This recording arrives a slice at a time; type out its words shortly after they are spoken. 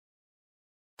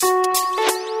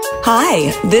Hi,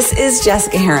 this is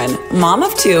Jessica Heron, mom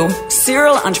of two,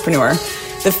 serial entrepreneur,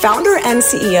 the founder and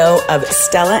CEO of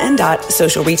Stella & Dot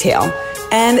Social Retail.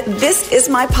 And this is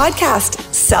my podcast,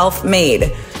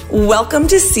 Self-Made. Welcome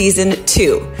to season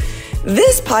 2.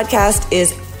 This podcast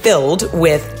is filled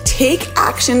with take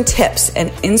action tips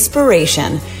and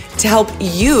inspiration to help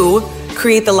you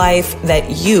create the life that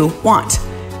you want,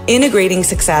 integrating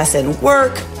success in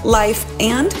work, life,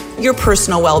 and your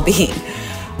personal well-being.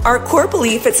 Our core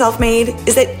belief at Self-Made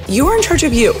is that you are in charge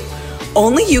of you.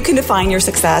 Only you can define your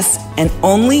success, and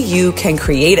only you can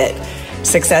create it.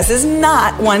 Success is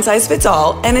not one size fits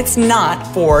all, and it's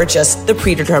not for just the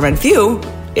predetermined few.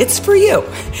 It's for you.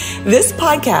 This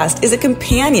podcast is a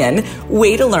companion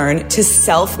way to learn to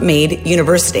Self-Made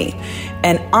University,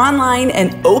 an online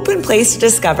and open place to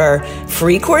discover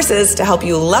free courses to help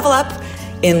you level up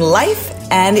in life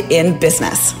and in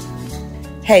business.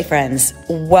 Hey friends,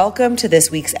 welcome to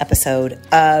this week's episode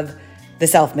of the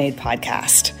Self-Made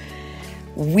Podcast.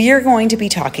 We're going to be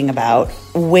talking about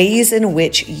ways in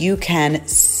which you can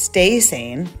stay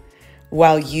sane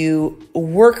while you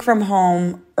work from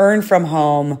home, earn from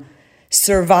home,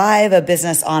 survive a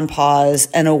business on pause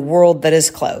and a world that is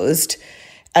closed,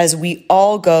 as we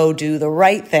all go do the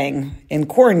right thing in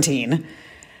quarantine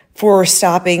for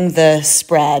stopping the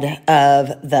spread of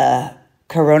the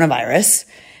coronavirus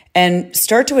and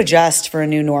start to adjust for a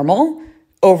new normal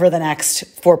over the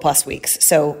next 4+ weeks.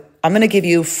 So I'm going to give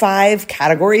you 5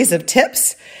 categories of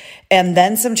tips and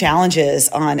then some challenges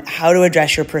on how to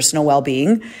address your personal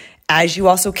well-being as you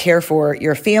also care for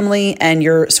your family and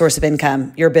your source of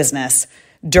income, your business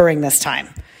during this time.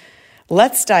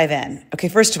 Let's dive in. Okay,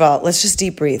 first of all, let's just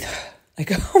deep breathe.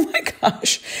 Like, oh my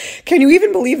gosh, can you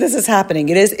even believe this is happening?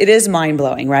 It is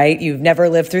mind-blowing, right? You've never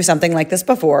lived through something like this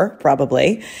before,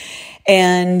 probably.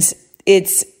 And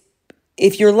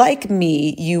if you're like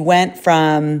me, you went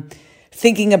from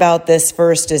thinking about this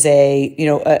first as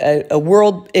a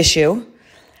world issue.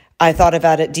 I thought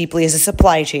about it deeply as a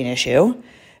supply chain issue.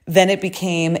 Then it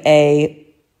became a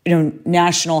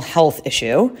national health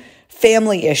issue,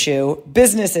 family issue,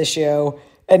 business issue,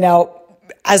 and now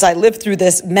as I live through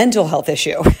this mental health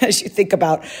issue, as you think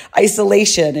about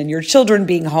isolation and your children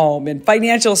being home and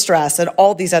financial stress and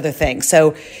all these other things.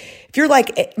 So if you're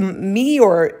like me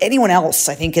or anyone else,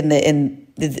 I think in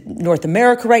North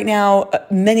America right now,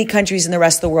 many countries in the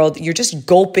rest of the world, you're just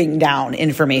gulping down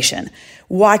information,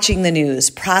 watching the news,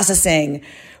 processing.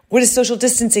 What does social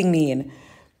distancing mean?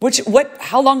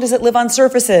 How long does it live on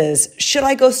surfaces? Should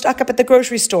I go stock up at the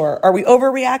grocery store? Are we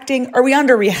overreacting? Are we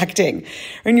underreacting?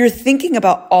 And you're thinking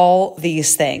about all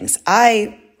these things.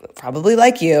 I, probably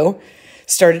like you,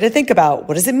 started to think about,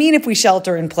 what does it mean if we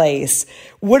shelter in place?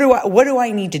 What do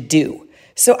I need to do?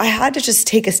 So I had to just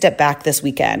take a step back this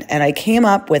weekend, and I came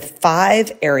up with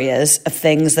 5 areas of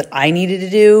things that I needed to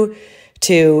do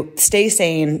to stay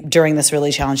sane during this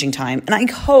really challenging time. And I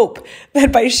hope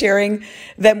that by sharing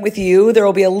them with you, there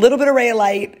will be a little bit of ray of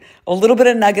light, a little bit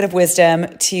of nugget of wisdom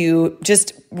to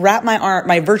just wrap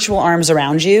my virtual arms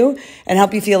around you and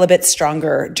help you feel a bit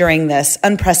stronger during this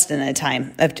unprecedented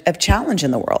time of challenge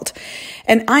in the world.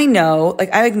 And I know,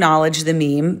 I acknowledge the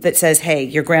meme that says, hey,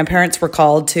 your grandparents were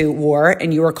called to war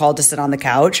and you were called to sit on the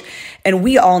couch. And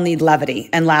we all need levity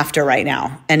and laughter right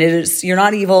now. And you're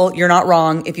not evil, you're not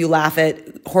wrong if you laugh at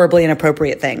horribly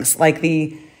inappropriate things like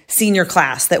the senior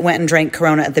class that went and drank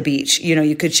Corona at the beach.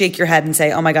 You could shake your head and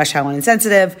say, oh my gosh, how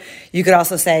insensitive. You could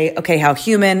also say, okay, how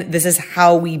human. This is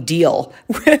how we deal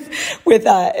with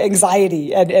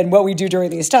anxiety and what we do during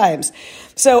these times.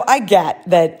 So I get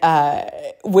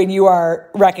that when you are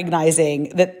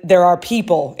recognizing that there are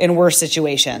people in worse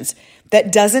situations,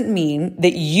 that doesn't mean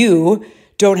that you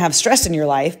don't have stress in your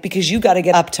life, because you got to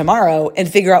get up tomorrow and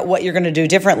figure out what you're going to do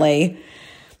differently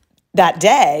that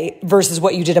day versus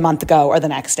what you did a month ago or the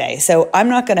next day. So I'm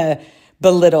not going to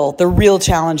belittle the real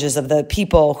challenges of the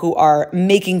people who are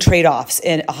making trade-offs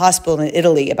in a hospital in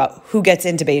Italy about who gets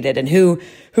intubated and who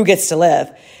gets to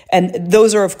live. And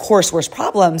those are, of course, worse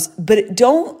problems, but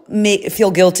don't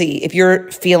feel guilty if you're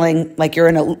feeling like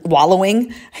you're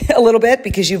wallowing a little bit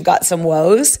because you've got some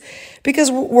woes,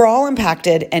 because we're all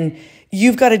impacted and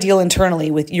you've got to deal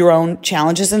internally with your own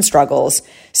challenges and struggles.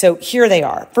 So here they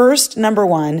are. First, number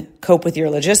 1, cope with your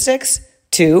logistics.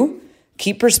 2,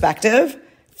 keep perspective.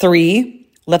 3,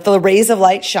 let the rays of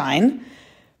light shine.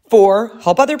 4,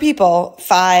 help other people.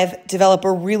 5, develop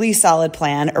a really solid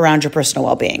plan around your personal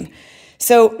well-being.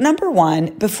 So number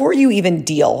 1, before you even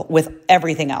deal with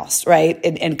everything else, right,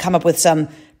 and come up with some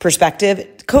perspective,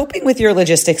 coping with your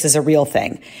logistics is a real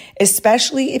thing,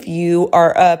 especially if you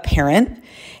are a parent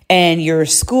and your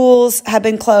schools have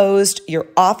been closed, your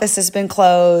office has been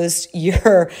closed,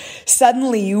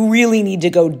 suddenly you really need to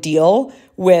go deal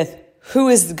with who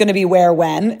is going to be where,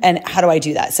 when, and how do I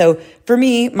do that? So for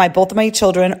me, both of my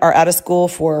children are out of school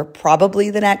for probably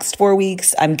the next 4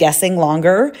 weeks. I'm guessing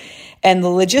longer. And the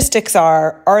logistics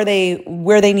are they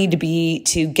where they need to be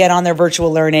to get on their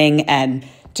virtual learning? And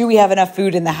do we have enough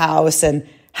food in the house? And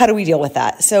how do we deal with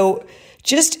that? So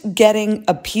just getting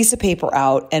a piece of paper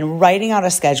out and writing out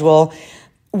a schedule.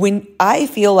 When I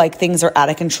feel like things are out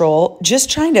of control, just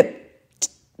trying to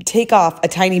take off a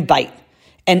tiny bite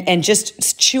and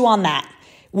just chew on that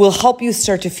will help you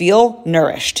start to feel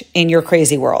nourished in your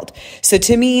crazy world. So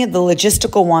to me, the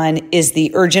logistical one is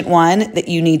the urgent one that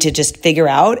you need to just figure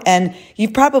out. And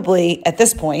you've probably, at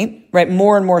this point, right,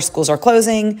 more and more schools are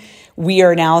closing. We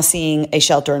are now seeing a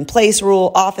shelter in place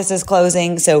rule, offices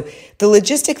closing. So the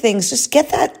logistic things, just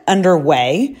get that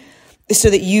underway so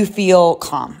that you feel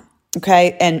calm,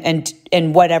 okay?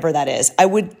 And whatever that is. I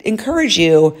would encourage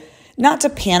you not to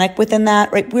panic within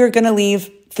that, right? We're going to leave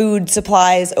food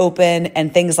supplies open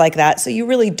and things like that. So you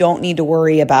really don't need to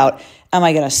worry about, am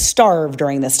I going to starve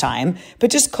during this time?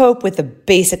 But just cope with the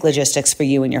basic logistics for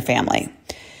you and your family.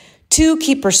 2,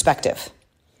 keep perspective,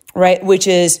 right? Which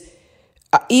is,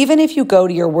 even if you go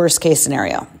to your worst case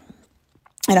scenario,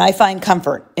 and I find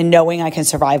comfort in knowing I can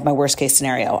survive my worst case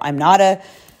scenario. I'm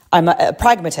a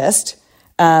pragmatist,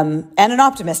 and an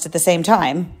optimist at the same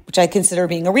time, which I consider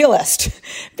being a realist.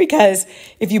 Because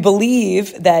if you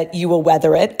believe that you will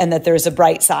weather it and that there's a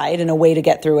bright side and a way to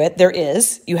get through it, there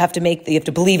is. You have to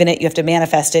believe in it. You have to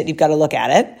manifest it. You've got to look at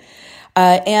it.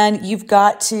 And you've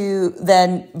got to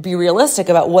then be realistic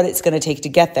about what it's going to take to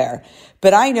get there.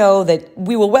 But I know that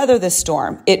we will weather this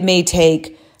storm. It may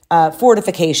take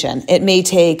fortification. It may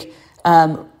take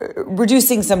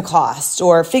reducing some costs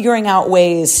or figuring out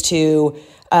ways to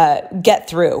get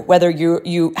through, whether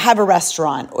you have a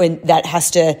restaurant that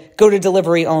has to go to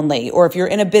delivery only, or if you're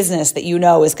in a business that you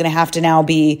know is going to have to now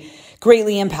be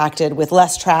greatly impacted with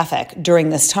less traffic during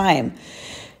this time.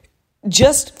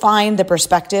 Just find the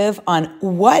perspective on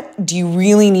what do you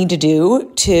really need to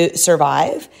do to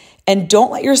survive, and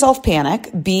don't let yourself panic.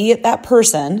 Be that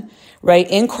person, right?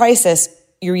 In crisis,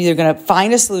 you're either going to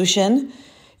find a solution,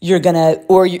 you're going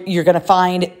to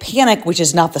find panic, which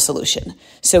is not the solution.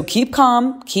 So keep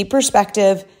calm, keep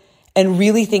perspective, and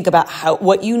really think about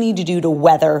what you need to do to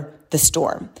weather the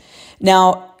storm.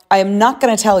 Now, I am not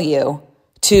going to tell you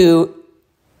to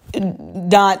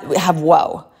not have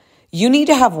woe. You need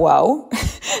to have woe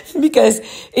because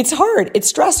it's hard, it's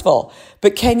stressful.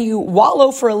 But can you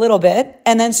wallow for a little bit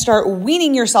and then start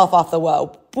weaning yourself off the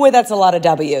woe? Boy, that's a lot of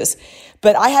W's.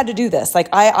 But I had to do this. Like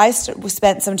I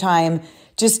spent some time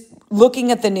just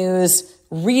looking at the news,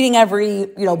 reading every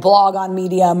blog on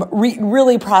Medium,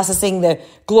 really processing the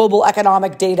global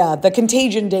economic data, the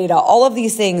contagion data, all of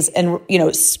these things, and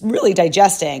really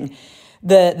digesting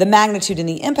the magnitude and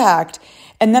the impact.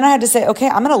 And then I had to say, okay,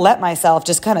 I'm going to let myself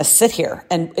just kind of sit here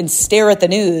and stare at the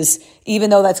news, even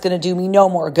though that's going to do me no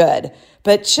more good.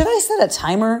 But should I set a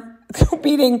timer?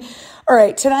 Meaning, all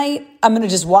right, tonight I'm going to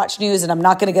just watch news and I'm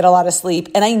not going to get a lot of sleep.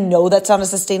 And I know that's not a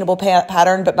sustainable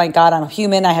pattern, but my God, I'm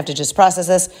human. I have to just process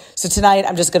this. So tonight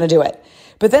I'm just going to do it.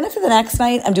 But then if the next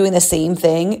night I'm doing the same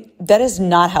thing, that is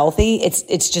not healthy.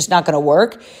 It's just not going to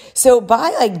work. So by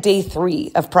like day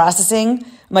 3 of processing,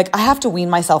 I'm like, I have to wean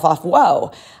myself off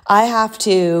woe. I have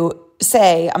to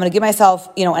say, I'm going to give myself,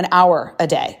 an hour a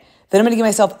day. Then I'm going to give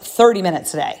myself 30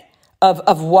 minutes a day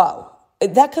of woe.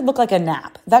 That could look like a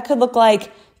nap. That could look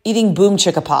like eating Boom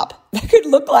Chicka Pop. That could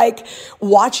look like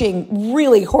watching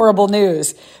really horrible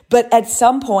news. But at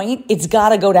some point, it's got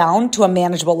to go down to a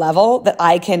manageable level that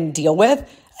I can deal with.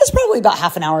 That's probably about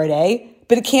half an hour a day,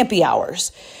 but it can't be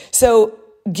hours. So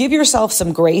give yourself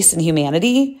some grace and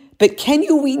humanity, but can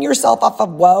you wean yourself off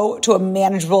of woe to a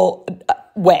manageable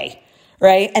way,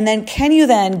 right? And then can you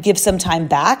then give some time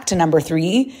back to number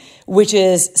 3, which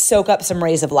is soak up some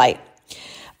rays of light.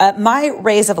 My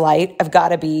rays of light have got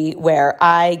to be where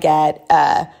I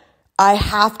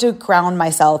have to ground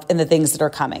myself in the things that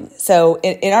are coming. So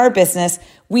in our business,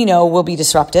 we know we'll be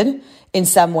disrupted in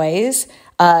some ways,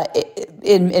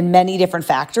 in many different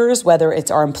factors, whether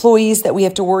it's our employees that we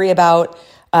have to worry about,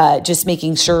 just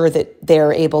making sure that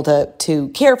they're able to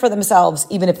care for themselves,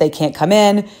 even if they can't come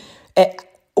in.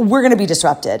 We're going to be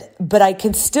disrupted, but I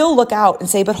can still look out and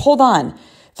say, but hold on.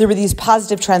 There were these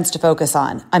positive trends to focus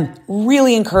on. I'm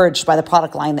really encouraged by the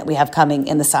product line that we have coming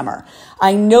in the summer.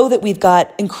 I know that we've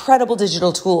got incredible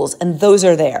digital tools and those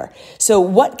are there. So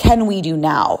what can we do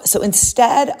now? So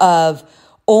instead of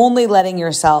only letting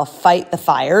yourself fight the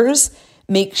fires,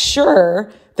 make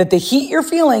sure that the heat you're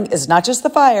feeling is not just the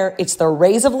fire, it's the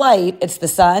rays of light, it's the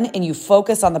sun, and you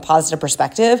focus on the positive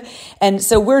perspective. And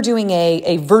so we're doing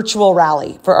a virtual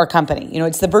rally for our company.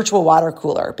 It's the virtual water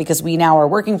cooler because we now are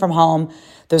working from home.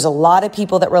 There's a lot of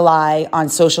people that rely on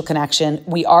social connection.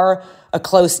 We are a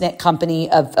close-knit company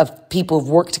of people who've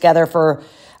worked together for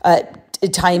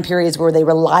time periods where they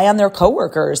rely on their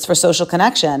coworkers for social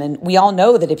connection. And we all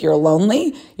know that if you're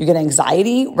lonely, you get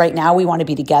anxiety. Right now, we want to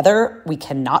be together. We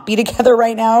cannot be together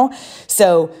right now.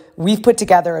 So we've put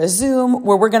together a Zoom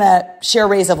where we're going to share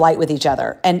rays of light with each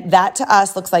other. And that to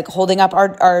us looks like holding up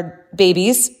our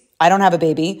babies. I don't have a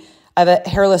baby. I have a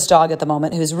hairless dog at the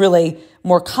moment who's really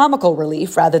more comical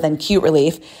relief rather than cute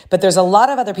relief. But there's a lot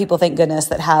of other people, thank goodness,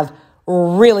 that have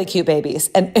really cute babies.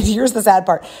 And here's the sad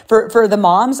part. For the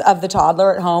moms of the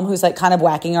toddler at home who's like kind of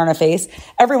whacking her on her face,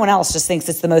 everyone else just thinks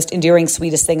it's the most endearing,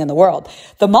 sweetest thing in the world.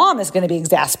 The mom is going to be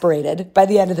exasperated by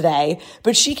the end of the day,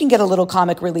 but she can get a little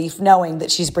comic relief knowing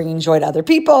that she's bringing joy to other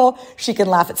people. She can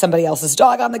laugh at somebody else's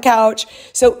dog on the couch.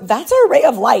 So that's our ray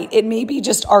of light. It may be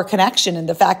just our connection and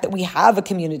the fact that we have a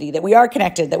community, that we are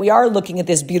connected, that we are looking at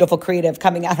this beautiful creative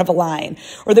coming out of a line,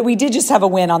 or that we did just have a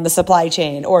win on the supply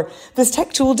chain, or this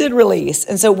tech tool did release.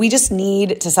 And so we just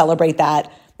need to celebrate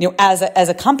that, as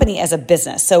a company, as a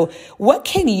business. So what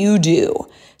can you do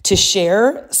to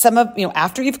share some of,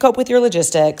 after you've coped with your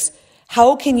logistics,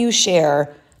 how can you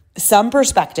share some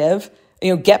perspective,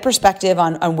 get perspective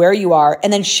on where you are,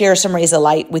 and then share some rays of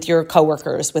light with your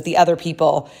coworkers, with the other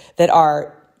people that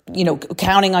are,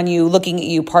 counting on you, looking at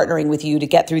you, partnering with you to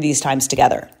get through these times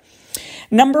together.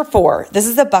 Number 4, this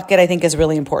is a bucket I think is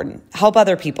really important. Help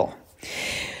other people.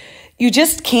 You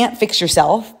just can't fix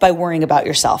yourself by worrying about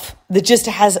yourself. That just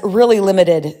has really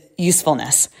limited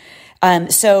usefulness.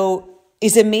 So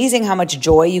it's amazing how much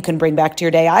joy you can bring back to your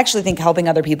day. I actually think helping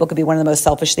other people could be one of the most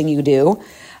selfish things you do.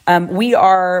 We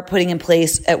are putting in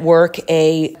place at work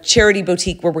a charity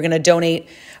boutique where we're going to donate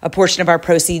a portion of our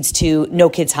proceeds to No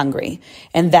Kids Hungry.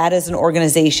 And that is an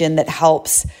organization that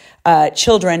helps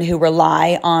children who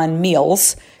rely on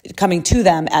meals coming to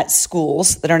them at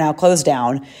schools that are now closed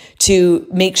down to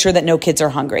make sure that no kids are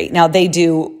hungry. Now, they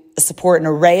do support an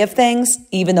array of things,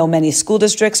 even though many school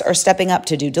districts are stepping up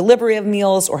to do delivery of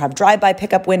meals or have drive-by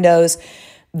pickup windows.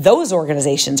 Those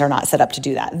organizations are not set up to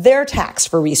do that. They're taxed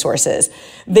for resources.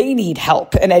 They need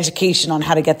help and education on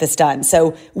how to get this done.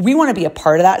 So we want to be a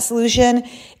part of that solution.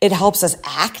 It helps us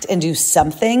act and do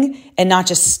something and not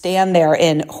just stand there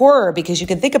in horror, because you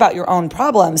can think about your own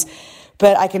problems.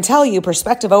 But I can tell you,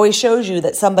 perspective always shows you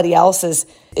that somebody else's,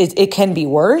 it can be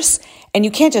worse. And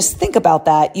you can't just think about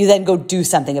that. You then go do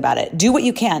something about it. Do what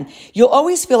you can. You'll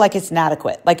always feel like it's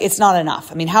inadequate, like it's not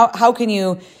enough. I mean, how can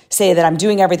you say that I'm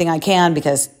doing everything I can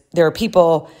because there are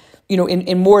people,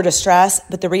 in more distress?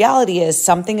 But the reality is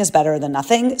something is better than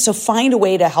nothing. So find a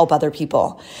way to help other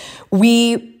people.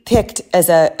 We picked as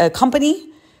a company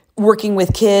working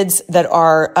with kids that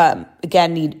are,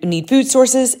 again, need food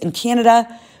sources in Canada.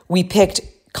 We picked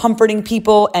comforting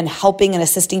people and helping and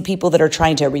assisting people that are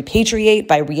trying to repatriate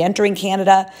by reentering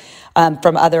Canada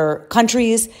from other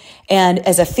countries. And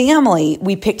as a family,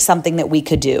 we picked something that we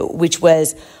could do, which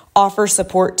was offer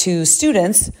support to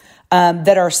students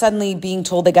that are suddenly being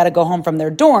told they got to go home from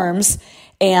their dorms,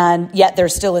 and yet they're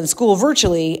still in school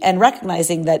virtually, and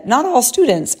recognizing that not all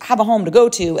students have a home to go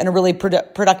to and a really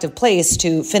productive place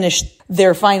to finish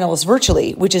their finals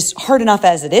virtually, which is hard enough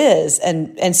as it is.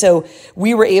 And so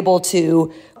we were able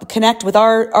to connect with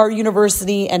our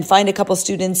university and find a couple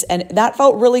students, and that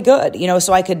felt really good,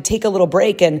 so I could take a little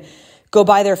break and go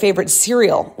buy their favorite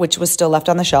cereal, which was still left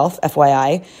on the shelf,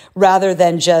 FYI, rather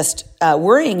than just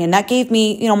worrying. And that gave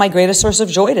me, my greatest source of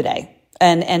joy today.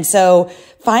 And so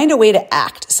find a way to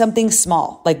act, something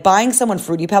small, like buying someone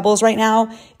Fruity Pebbles right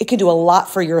now. It can do a lot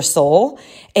for your soul.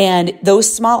 And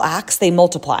those small acts, they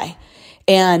multiply.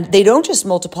 And they don't just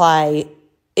multiply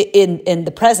in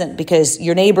the present because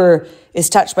your neighbor is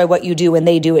touched by what you do and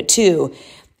they do it too.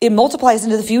 It multiplies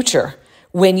into the future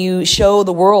when you show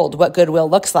the world what goodwill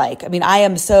looks like. I mean, I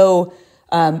have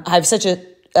such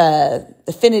a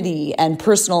affinity and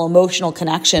personal emotional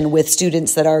connection with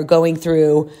students that are going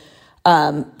through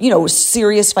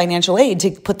serious financial aid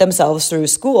to put themselves through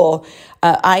school.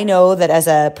 I know that as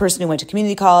a person who went to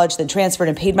community college, then transferred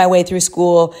and paid my way through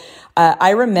school, I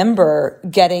remember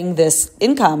getting this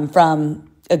income from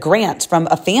a grant from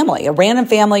a random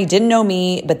family, didn't know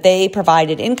me, but they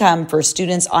provided income for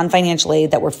students on financial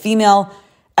aid that were female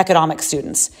economic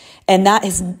students. And that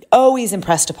has always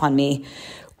impressed upon me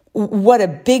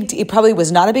it probably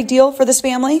was not a big deal for this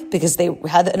family because they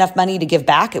had enough money to give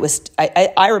back. It was,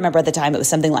 I remember at the time it was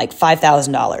something like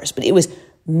 $5,000, but it was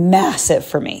massive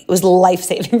for me. It was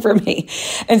life-saving for me.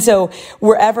 And so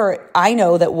wherever I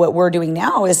know that what we're doing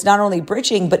now is not only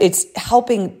bridging, but it's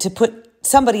helping to put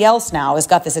somebody else now has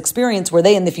got this experience where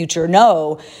they in the future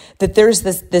know that there's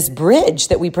this bridge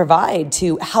that we provide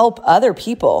to help other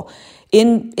people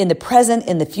in the present,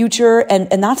 in the future.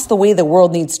 And that's the way the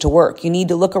world needs to work. You need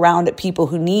to look around at people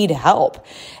who need help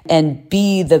and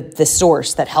be the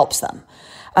source that helps them.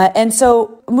 And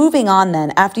so moving on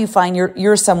then, after you find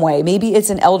your some way, maybe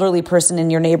it's an elderly person in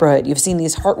your neighborhood. You've seen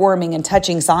these heartwarming and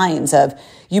touching signs of,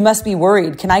 you must be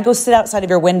worried. Can I go sit outside of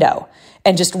your window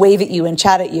and just wave at you and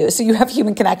chat at you? So you have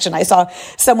human connection. I saw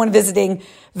someone visiting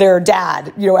their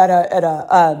dad,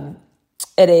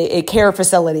 at a care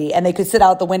facility, and they could sit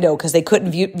out the window because they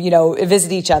couldn't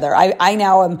visit each other. I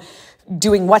now am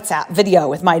doing WhatsApp video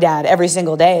with my dad every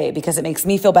single day because it makes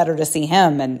me feel better to see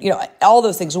him, and all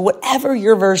those things. Whatever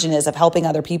your version is of helping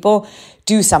other people,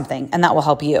 do something, and that will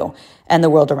help you and the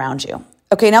world around you.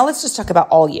 Okay, now let's just talk about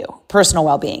all you, personal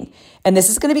well-being. And this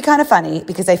is going to be kind of funny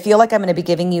because I feel like I'm going to be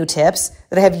giving you tips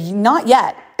that I have not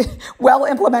yet well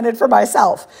implemented for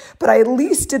myself, but I at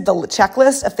least did the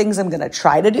checklist of things I'm going to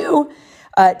try to do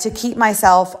to keep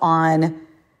myself on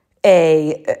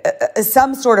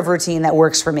some sort of routine that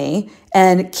works for me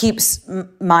and keeps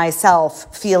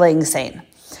myself feeling sane.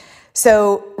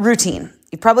 So routine.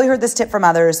 You've probably heard this tip from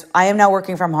others. I am now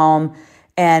working from home.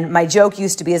 And my joke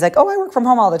used to be I work from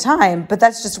home all the time, but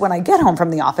that's just when I get home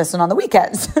from the office and on the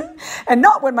weekends and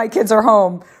not when my kids are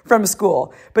home from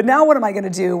school. But now what am I going to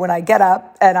do when I get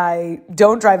up and I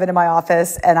don't drive into my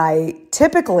office? And I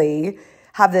typically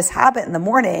have this habit in the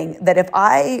morning that if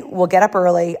I will get up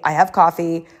early, I have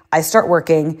coffee, I start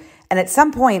working, and at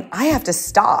some point I have to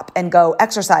stop and go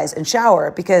exercise and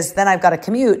shower because then I've got to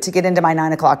commute to get into my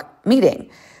 9 o'clock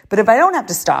meeting. But if I don't have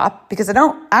to stop because I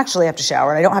don't actually have to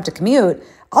shower and I don't have to commute,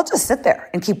 I'll just sit there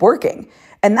and keep working.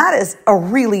 And that is a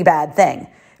really bad thing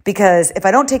because if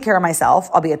I don't take care of myself,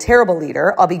 I'll be a terrible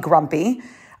leader. I'll be grumpy.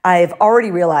 I've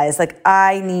already realized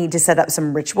I need to set up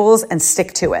some rituals and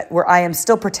stick to it where I am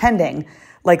still pretending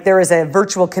like there is a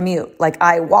virtual commute. Like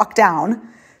I walk down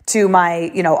to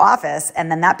my, office and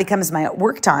then that becomes my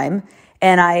work time.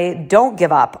 And I don't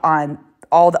give up on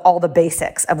all the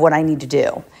basics of what I need to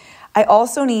do. I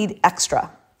also need extra.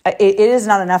 It is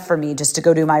not enough for me just to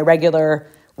go do my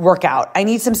regular workout. I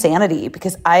need some sanity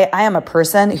because I am a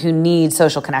person who needs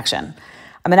social connection.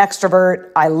 I'm an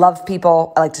extrovert. I love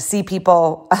people. I like to see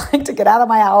people. I like to get out of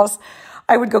my house.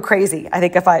 I would go crazy, I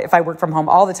think, if I work from home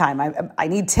all the time. I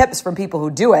need tips from people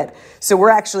who do it. So we're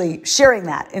actually sharing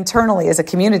that internally as a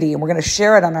community, and we're going to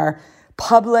share it on our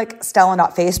public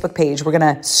Stella.Facebook page. We're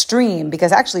going to stream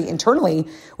because actually internally,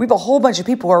 we have a whole bunch of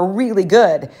people who are really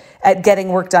good at getting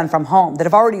work done from home that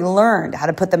have already learned how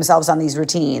to put themselves on these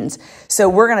routines. So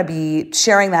we're going to be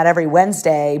sharing that every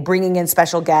Wednesday, bringing in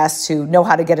special guests who know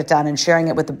how to get it done and sharing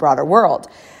it with the broader world.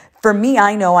 For me,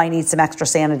 I know I need some extra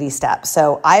sanity steps.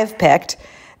 So I have picked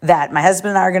that my husband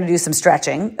and I are going to do some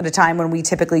stretching at a time when we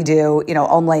typically do,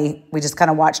 we just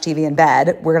kind of watch TV in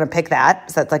bed. We're going to pick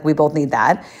that. So that's we both need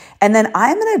that. And then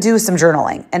I'm going to do some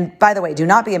journaling. And by the way, do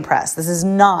not be impressed. This is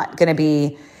not going to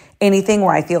be anything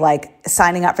where I feel like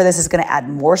signing up for this is going to add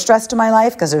more stress to my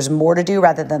life because there's more to do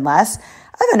rather than less.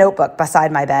 I have a notebook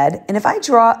beside my bed. And if I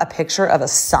draw a picture of a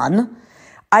sun,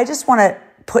 I just want to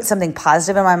put something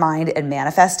positive in my mind and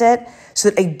manifest it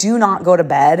so that I do not go to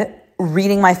bed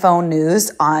reading my phone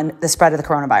news on the spread of the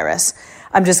coronavirus.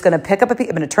 I'm just going to I'm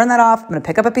going to turn that off. I'm going to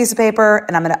pick up a piece of paper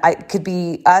and it could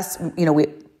be us,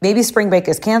 maybe spring break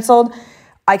is canceled.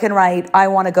 I can write, I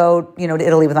want to go, to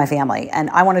Italy with my family and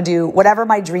I want to do whatever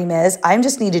my dream is. I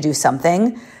just need to do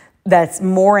something that's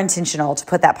more intentional to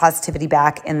put that positivity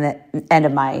back in the end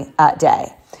of my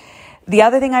day. The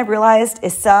other thing I've realized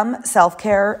is some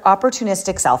self-care,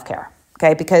 opportunistic self-care,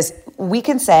 okay? Because we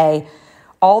can say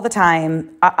all the time,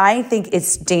 I think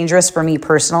it's dangerous for me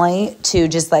personally to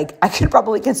just I could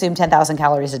probably consume 10,000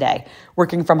 calories a day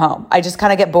working from home. I just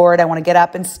kind of get bored. I want to get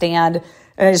up and stand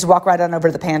and I just walk right on over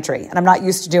to the pantry. And I'm not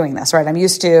used to doing this, right? I'm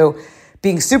used to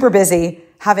being super busy,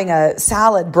 having a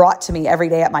salad brought to me every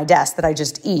day at my desk that I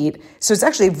just eat. So it's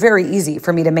actually very easy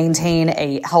for me to maintain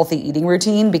a healthy eating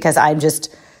routine because I'm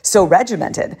just so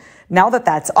regimented. Now that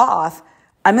that's off,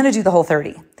 I'm going to do the whole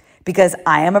 30 because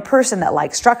I am a person that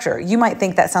likes structure. You might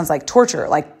think that sounds like torture.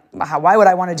 Why would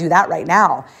I want to do that right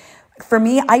now? For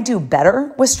me, I do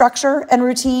better with structure and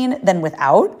routine than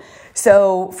without.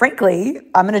 So frankly,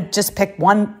 I'm going to just pick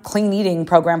one clean eating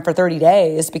program for 30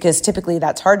 days because typically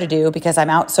that's hard to do because I'm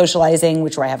out socializing,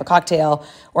 where I have a cocktail,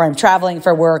 or I'm traveling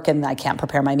for work and I can't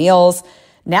prepare my meals.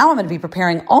 Now I'm going to be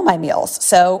preparing all my meals.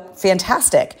 So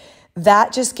fantastic.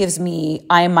 that just gives me,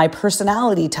 my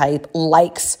personality type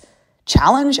likes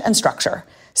challenge and structure.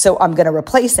 So I'm going to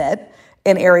replace it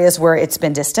in areas where it's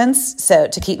been distance, so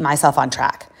to keep myself on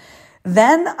track.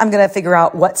 Then I'm going to figure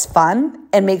out what's fun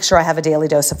and make sure I have a daily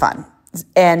dose of fun.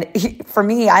 And for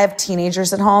me, I have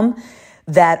teenagers at home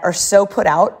that are so put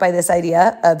out by this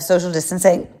idea of social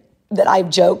distancing that I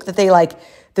joke that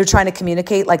they're trying to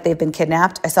communicate like they've been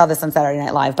kidnapped. I saw this on Saturday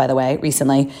Night Live, by the way,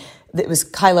 recently. It was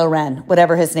Kylo Ren,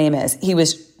 whatever his name is. He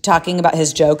was talking about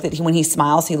his joke that when he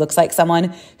smiles, he looks like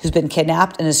someone who's been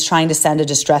kidnapped and is trying to send a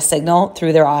distress signal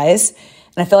through their eyes.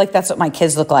 And I feel like that's what my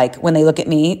kids look like when they look at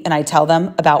me and I tell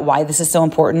them about why this is so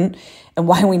important and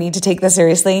why we need to take this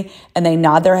seriously. And they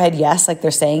nod their head yes, like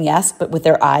they're saying yes, but with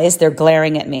their eyes, they're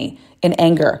glaring at me in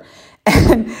anger.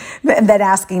 And then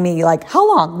asking me like, how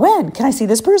long, when, can I see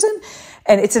this person?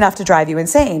 And it's enough to drive you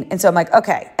insane. And so I'm like,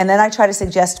 okay. And then I try to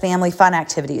suggest family fun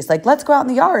activities, like let's go out in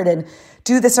the yard and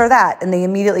do this or that. And they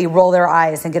immediately roll their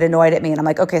eyes and get annoyed at me. And I'm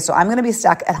like, okay, so I'm going to be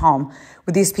stuck at home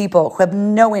with these people who have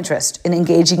no interest in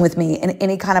engaging with me in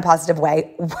any kind of positive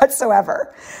way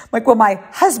whatsoever. Like, will my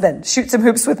husband shoot some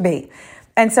hoops with me?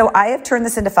 And so I have turned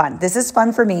this into fun. This is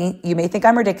fun for me. You may think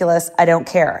I'm ridiculous. I don't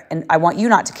care. And I want you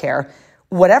not to care.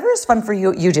 Whatever is fun for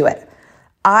you, you do it.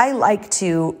 I like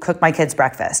to cook my kids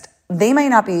breakfast. They may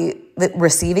not be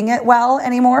receiving it well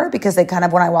anymore because they kind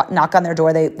of, when I knock on their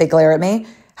door, they glare at me.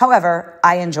 However,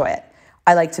 I enjoy it.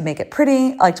 I like to make it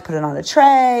pretty. I like to put it on a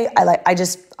tray. I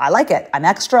like it. I'm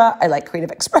extra. I like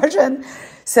creative expression.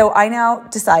 So I now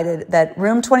decided that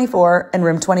room 24 and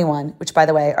room 21, which by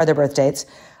the way are their birth dates,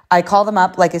 I call them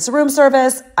up like it's a room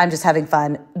service. I'm just having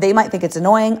fun. They might think it's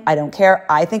annoying. I don't care.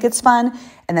 I think it's fun.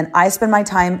 And then I spend my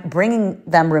time bringing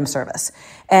them room service.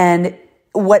 And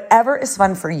whatever is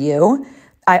fun for you,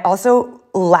 I also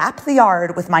lap the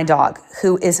yard with my dog,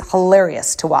 who is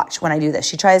hilarious to watch when I do this.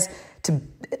 She tries to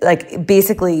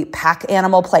basically pack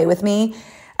animal play with me.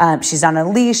 She's on a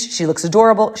leash. She looks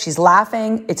adorable. She's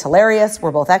laughing. It's hilarious.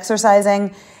 We're both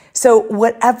exercising. So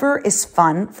whatever is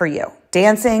fun for you,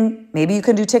 dancing, maybe you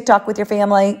can do TikTok with your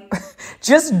family.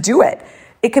 Just do it.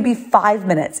 It could be 5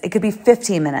 minutes. It could be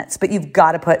 15 minutes, but you've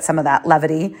got to put some of that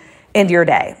levity into your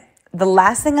day. The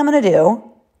last thing I'm going to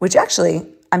do, which actually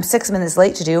I'm 6 minutes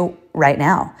late to do right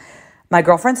now. My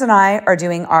girlfriends and I are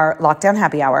doing our lockdown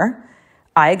happy hour.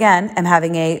 I, again, am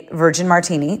having a virgin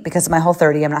martini because of my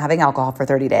Whole30. I'm not having alcohol for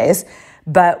 30 days.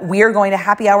 But we are going to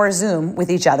happy hour Zoom with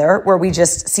each other where we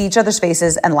just see each other's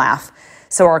faces and laugh.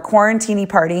 So our quarantini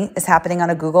party is happening on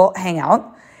a Google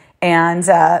Hangout. And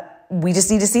we just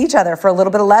need to see each other for a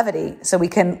little bit of levity so we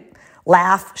can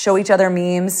laugh, show each other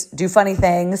memes, do funny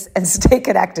things, and stay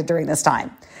connected during this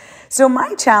time. So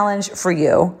my challenge for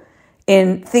you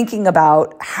in thinking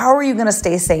about how are you going to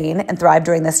stay sane and thrive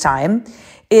during this time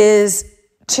is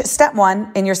step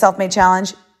one in your self-made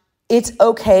challenge. It's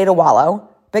okay to wallow,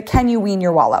 but can you wean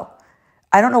your wallow?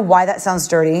 I don't know why that sounds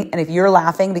dirty. And if you're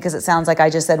laughing because it sounds like I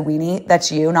just said weenie,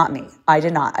 that's you, not me. I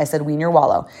did not. I said wean your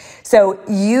wallow. So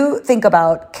you think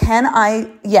about, can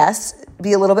I, yes,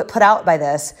 be a little bit put out by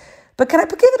this, but can I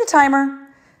give it a timer?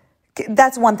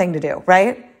 That's one thing to do,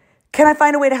 right? Can I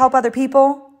find a way to help other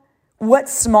people? What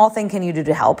small thing can you do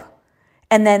to help?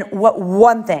 And then what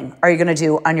one thing are you going to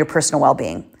do on your personal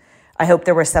well-being? I hope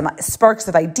there were some sparks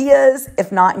of ideas.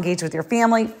 If not, engage with your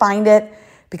family, find it,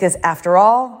 because after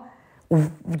all,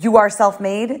 you are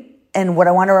self-made. And what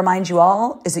I want to remind you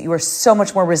all is that you are so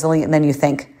much more resilient than you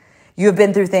think. You have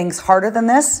been through things harder than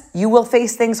this. You will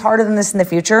face things harder than this in the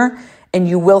future, and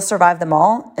you will survive them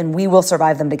all, and we will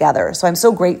survive them together. So I'm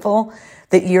so grateful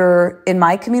that you're in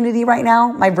my community right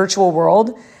now, my virtual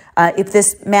world. If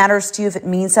this matters to you, if it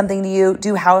means something to you,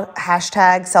 do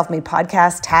hashtag self-made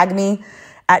podcast, tag me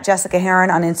at Jessica Heron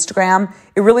on Instagram.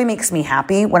 It really makes me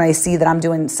happy when I see that I'm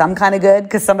doing some kind of good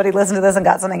because somebody listened to this and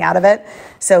got something out of it.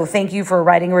 So thank you for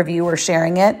writing a review or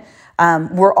sharing it.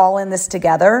 We're all in this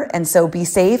together. And so be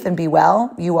safe and be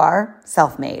well. You are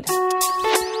self-made.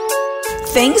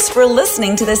 Thanks for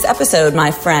listening to this episode,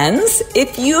 my friends.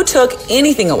 If you took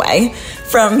anything away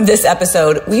from this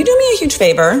episode, will you do me a huge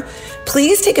favor?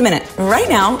 Please take a minute right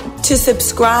now to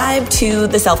subscribe to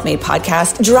the Self-Made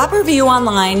Podcast. Drop a review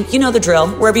online. You know the drill.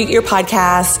 Wherever you get your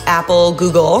podcasts, Apple,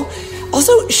 Google.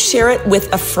 Also, share it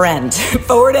with a friend.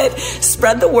 Forward it.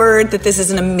 Spread the word that this is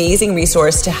an amazing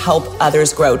resource to help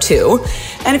others grow too.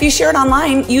 And if you share it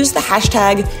online, use the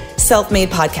hashtag Self-Made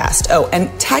Podcast. Oh,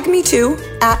 and tag me too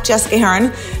at Jessica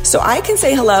Heron so I can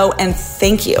say hello and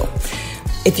thank you.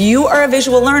 If you are a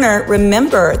visual learner,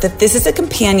 remember that this is a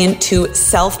companion to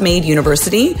Self-Made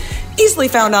University, easily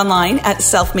found online at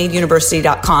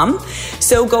selfmadeuniversity.com.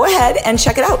 So go ahead and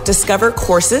check it out. Discover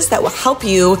courses that will help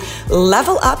you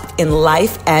level up in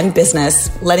life and business,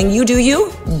 letting you do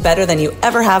you better than you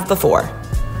ever have before.